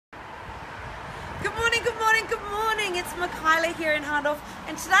Good morning, good morning, good morning. It's Michaela here in Hardorf,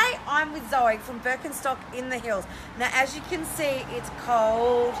 and today I'm with Zoe from Birkenstock In The Hills. Now, as you can see, it's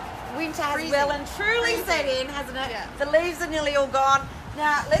cold. Winter has well and truly set in, hasn't it? Yeah. The leaves are nearly all gone.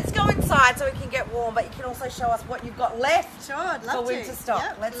 Now, let's go inside so we can get warm, but you can also show us what you've got left Sure, I'd love for to. winter stock.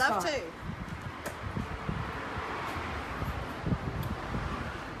 Yep, Let's love go. to.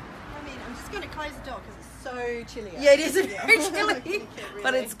 I mean, I'm just going to close the door because it's so chilly. Yeah, it is very chilly, Really.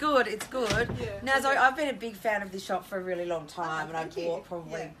 but it's good. It's good. Yeah, Now, Zoe, okay. I've been a big fan of this shop for a really long time, and I've thank you. bought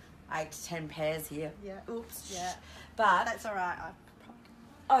probably 8 to 10 pairs here. Yeah. Oops. Yeah. But That's all right.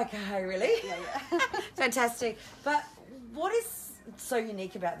 okay, really? Yeah. Fantastic. But what is so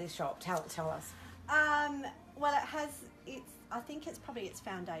unique about this shop? Tell us. Well, I think it's probably its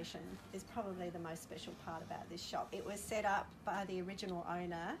foundation is probably the most special part about this shop. It was set up by the original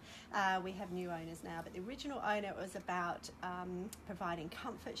owner. We have new owners now, but the original owner was about providing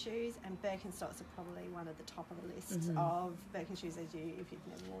comfort shoes, and Birkenstocks are probably one of the top of the list of Birken shoes if you've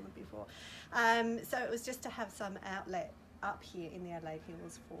never worn them before. So it was just to have some outlet up here in the Adelaide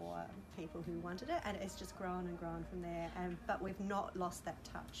Hills for people who wanted it, and it's just grown and grown from there. But we've not lost that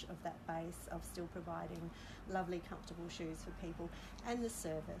touch of that base of still providing lovely, comfortable shoes for people and the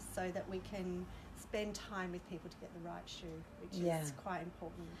service, so that we can spend time with people to get the right shoe, which is quite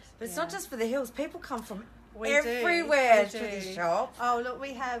important. But it's not just for the hills. People come from We everywhere do. to this shop. Oh, look,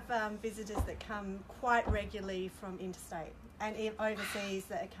 we have visitors that come quite regularly from interstate and overseas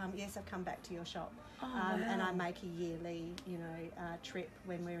that have come back to your shop. Wow. And I make a yearly, trip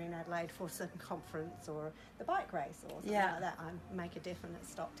when we're in Adelaide for some conference or the bike race or something like that. I make a definite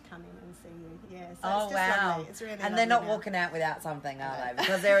stop to come in and see you. Yeah, so it's just lovely. It's really and they're not walking out without something, are they?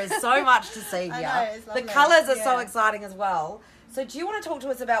 Because there is so much to see here. I know, it's the lovely. colours are so exciting as well. So do you want to talk to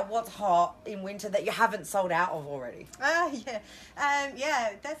us about what's hot in winter that you haven't sold out of already? That's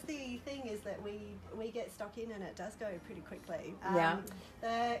the thing, is that we get stock in and it does go pretty quickly.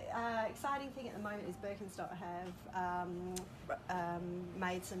 The exciting thing at the moment is Birkenstock have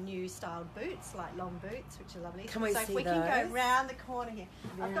made some new styled boots, like long boots, which are lovely. Can we see if we those? can go round the corner here.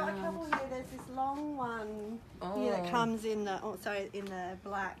 Yeah. I've got a couple here. There's this long one here that comes in the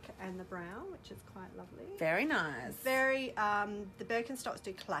black and the brown, which is quite lovely. Very nice. Very, the Birkenstocks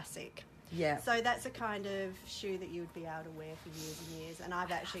do classic. Yeah. So that's a kind of shoe that you would be able to wear for years and years. And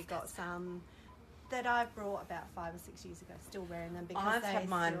I've actually got some that I've brought about 5 or 6 years ago, still wearing them because I've they had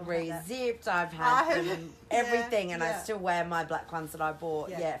mine still have re-zipped, I've had them, everything, and I yeah. still wear my black ones that I bought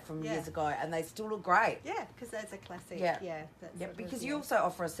from years ago, and they still look great. Yeah, because that's a classic. Because you also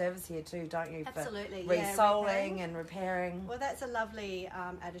offer a service here too, don't you? Absolutely, for resoling and repairing. Well, that's a lovely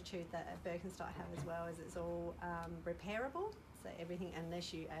attitude that Birkenstock have as well, is it's all repairable. So everything,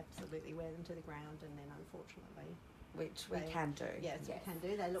 unless you absolutely wear them to the ground, and then unfortunately, which we can do. Yes, we can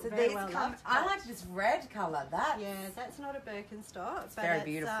do. They look so very well loved. I like this red colour. That's not a Birkenstock. It's very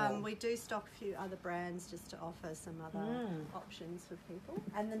beautiful. We do stock a few other brands just to offer some other options for people.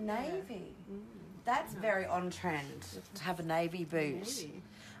 And the navy. That's very on trend to have a navy boot. Navy.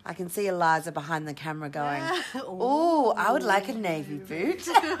 I can see Eliza behind the camera going, "Oh, I would like a navy boot."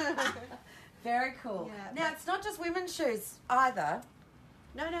 Very cool. Yeah, now, it's not just women's shoes either.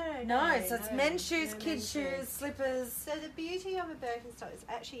 No. So it's men's shoes, kids' shoes, slippers. So the beauty of a Birkenstock is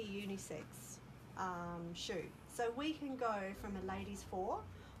actually a unisex shoe. So we can go from a ladies 4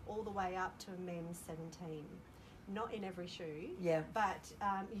 all the way up to a men's 17. Not in every shoe, but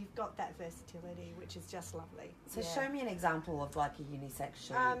you've got that versatility, which is just lovely. So show me an example of like a unisex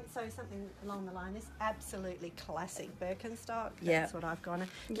shoe. So something along the line, this absolutely classic Birkenstock. That's what I've gone.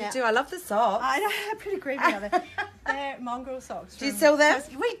 You do. I love the socks. I know, they're pretty creepy, are they? They're mongrel socks. Do you sell them?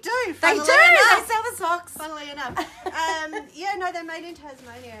 We do. They do. They sell the socks. Funnily enough. They're made in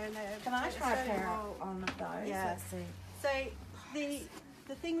Tasmania. And can I try a pair on of those? Yeah. Let's see. So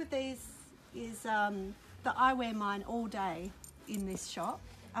the thing with these is that I wear mine all day in this shop,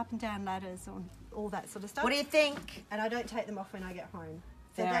 up and down ladders, on all that sort of stuff. What do you think? And I don't take them off when I get home.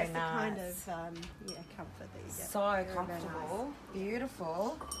 So Very that's nice. the kind of comfort that you get. So comfortable, nice.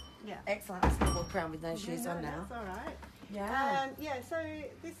 Beautiful. Yeah. Excellent. I'm going to walk around with no shoes on now. That's all right. Yeah. So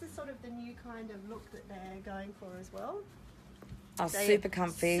this is sort of the new kind of look that they're going for as well. Oh, super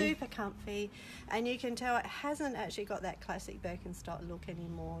comfy. Super comfy. And you can tell it hasn't actually got that classic Birkenstock look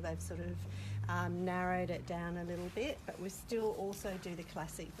anymore. They've sort of narrowed it down a little bit, but we still also do the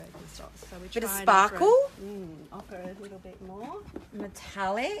classic Birkenstocks. So we bit of try sparkle? Offer a little bit more.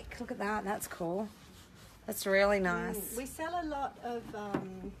 Metallic. Look at that. That's cool. That's really nice. We sell a lot of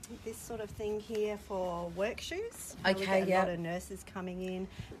this sort of thing here for work shoes. Okay, we get a lot of nurses coming in,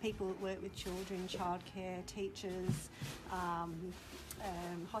 people that work with children, childcare, teachers,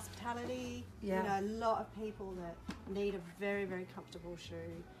 hospitality. Yeah. You know, a lot of people that need a very, very comfortable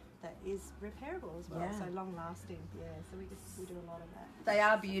shoe that is repairable as well. Yeah. So long lasting. Yeah. So we do a lot of that. They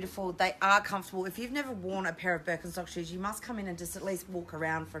are beautiful. They are comfortable. If you've never worn a pair of Birkenstock shoes, you must come in and just at least walk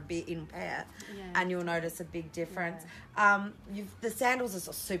around for a bit in pair, and you'll notice a big difference. The sandals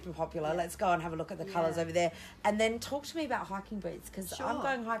are super popular. Yeah. Let's go and have a look at the colours over there. And then talk to me about hiking boots, because I'm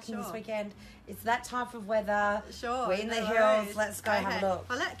going hiking this weekend. It's that type of weather. Sure. We're in the hills. Worries. Let's go have a look.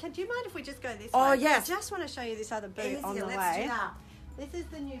 Well, do you mind if we just go this way? Oh, yes. I just want to show you this other boot Easy, on the let's way. do that. This is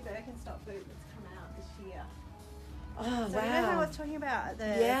the new Birkenstock boot that's come out this year. Oh, So wow. you know how I was talking about the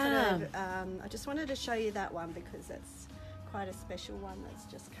sort of, I just wanted to show you that one because it's quite a special one that's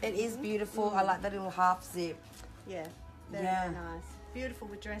just come It is in. beautiful. I like that little half zip. Yeah, very nice. Beautiful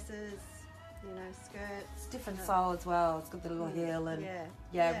with dresses, you know, skirts. It's different sole as well. It's got the little heel and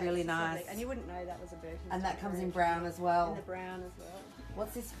really it's nice. lovely. And you wouldn't know that was a Birkenstock. And that comes in boot. brown as well. In the brown as well.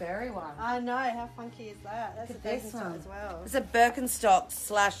 What's this fairy one? I know, how funky is that? That's a Look at this Birkenstock one as well. It's a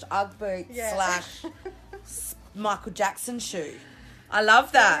Birkenstock / Ugg boot / Michael Jackson shoe. I love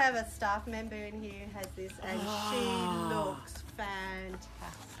I that. have a staff member in here who has this, and she looks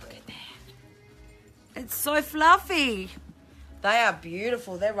fantastic. Look at that. It's so fluffy. They are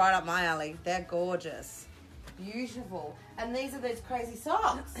beautiful. They're right up my alley. They're gorgeous. Beautiful. And these are those crazy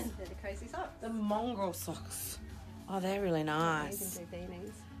socks. They're the crazy socks. The mongrel socks. Oh, they're really nice. You can do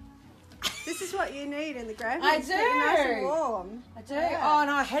beanies. This is what you need in the ground. I To keep you nice and do. warm. I do. Yeah. Oh,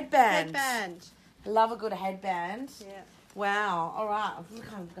 no, a headband. Headband. Love a good headband. Yeah. Wow. All right. Look,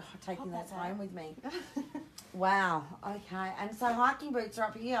 I'm taking that home with me. Wow. Okay. And so hiking boots are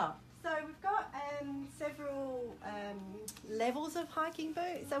up here. So we've got several levels of hiking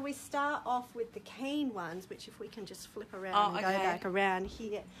boots. So we start off with the keen ones, which if we can just flip around and go back around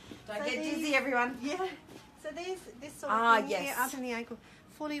here. Don't get dizzy, everyone. Yeah. So this sort of thing here, yes. up in the ankle,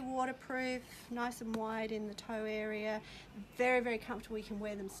 fully waterproof, nice and wide in the toe area, very, very comfortable. You can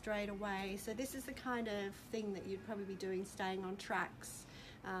wear them straight away. So this is the kind of thing that you'd probably be doing, staying on tracks,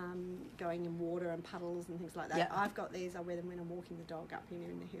 going in water and puddles and things like that. Yep. I've got these. I wear them when I'm walking the dog up here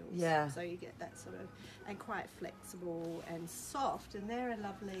in the hills. Yeah. So you get that sort of, and quite flexible and soft, and they're a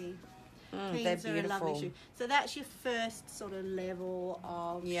lovely. They're Keens are a lovely beautiful. shoe. So that's your first sort of level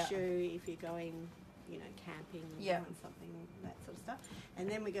of shoe if you're going, you know, camping and doing something, that sort of stuff. And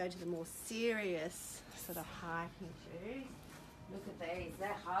then we go to the more serious sort of hiking shoes. Look at these.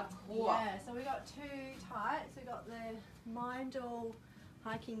 They're hardcore. Yeah, so we got two types. We got the Mindall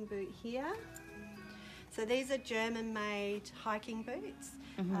hiking boot here. So these are German-made hiking boots.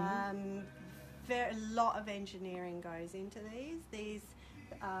 A lot of engineering goes into these. These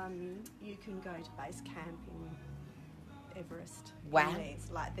you can go to base camp in Everest. Wow. In these.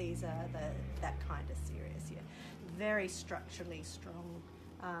 Like these are that kind of serious. Yeah, very structurally strong.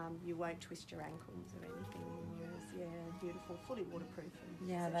 You won't twist your ankles or anything in yours. Yeah, beautiful, fully waterproof. And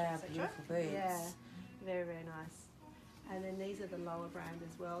Yeah, et they cetera, are et cetera. beautiful boots. Yeah, very, very nice. And then these are the lower brand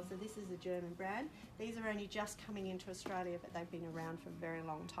as well. So this is a German brand. These are only just coming into Australia, but they've been around for a very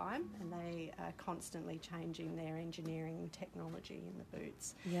long time, and they are constantly changing their engineering technology in the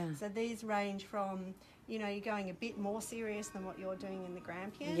boots. Yeah. So these range from, you know, you're going a bit more serious than what you're doing in the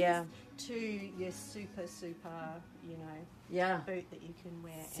Grampians, to your super, you know, boot that you can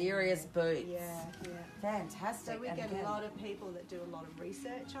wear. Serious boots. Yeah. Fantastic. So we And get again, a lot of people that do a lot of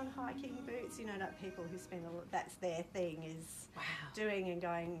research on hiking boots. You know, like people who spend that's their thing, is doing and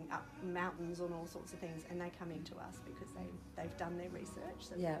going up mountains and all sorts of things, and they come into us because they've done their research.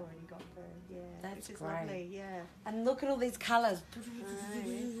 So we've already got That's which is great. lovely. Yeah. And look at all these colours.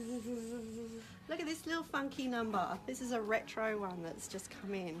 Look at this little funky number. This is a retro one that's just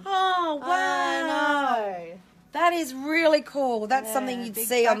come in. Oh wow! I know. That is really cool. That's something you'd big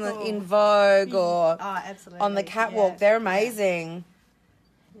see buckle. in Vogue or absolutely. on the catwalk. Yeah. They're amazing.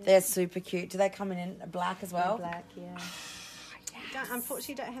 They're super cute. Do they come in black as well? Black, yeah.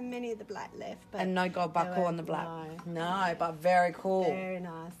 Unfortunately, don't have many of the black left. But And no gold buckle on the black. No. No, but very cool. Very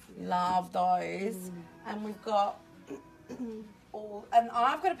nice. Love those. And we've got and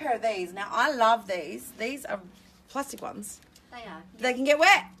I've got a pair of these. Now I love these. These are plastic ones. They are. They can get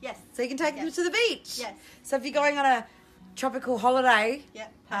wet. Yes. So you can take them to the beach. Yes. So if you're going on a tropical holiday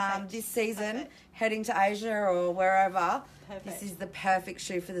Perfect. this season, Perfect. heading to Asia or wherever, Perfect. this is the perfect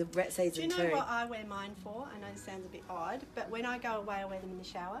shoe for the wet season Do you know too. what I wear mine for? I know this sounds a bit odd, but when I go away, I wear them in the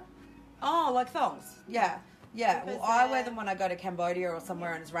shower. Oh, like thongs. Yeah. Yeah, Because, well, I wear them when I go to Cambodia or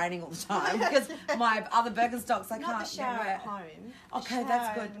somewhere and it's raining all the time because my other Birkenstocks I Not can't the shower get at wet. home. Okay, The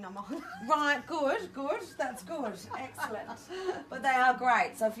that's shower good. when I'm on. Right, good. That's good. Excellent. But they are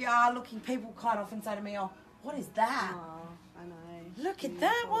great. So if you are looking, people quite often say to me, "Oh, what is that?" Oh, I know. Look at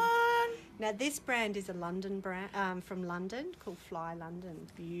that one. Now, this brand is a London brand, from London, called Fly London.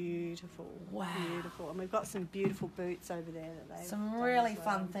 Beautiful. Wow. Beautiful. And we've got some beautiful boots over there that they've Some done really as well.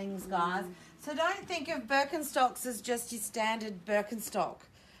 fun things, guys. So don't think of Birkenstocks as just your standard Birkenstock.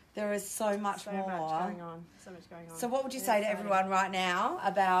 There is so much more. So much going on. So much going on. So what would you say to everyone right now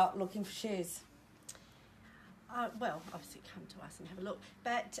about looking for shoes? Well, obviously come to us and have a look.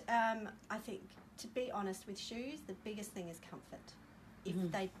 But I think, to be honest, with shoes, the biggest thing is comfort. If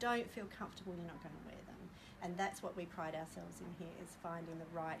they don't feel comfortable, you're not going to wear them. And that's what we pride ourselves in here, is finding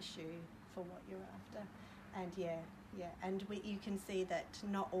the right shoe for what you're after. And and you can see that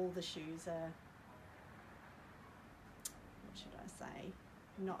not all the shoes are, what should I say,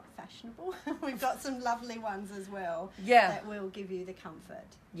 not fashionable. We've got some lovely ones as well that will give you the comfort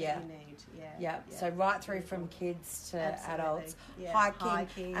that you need. Yeah. So right through from kids to adults, Yeah.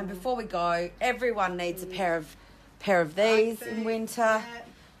 hiking. And before we go, everyone needs a pair of these in winter. Yeah.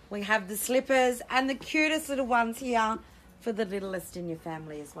 We have the slippers and the cutest little ones here for the littlest in your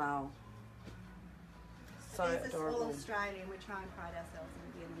family as well. So This is all adorable. Australian. We try and pride ourselves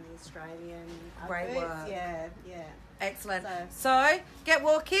in getting the Australian Great boots. work. Yeah. Excellent. So get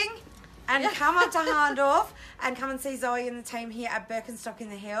walking and come up to Harndorf and come and see Zoe and the team here at Birkenstock in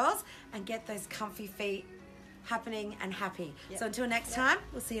the Hills and get those comfy feet happening and happy. So until next time,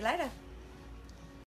 we'll see you later.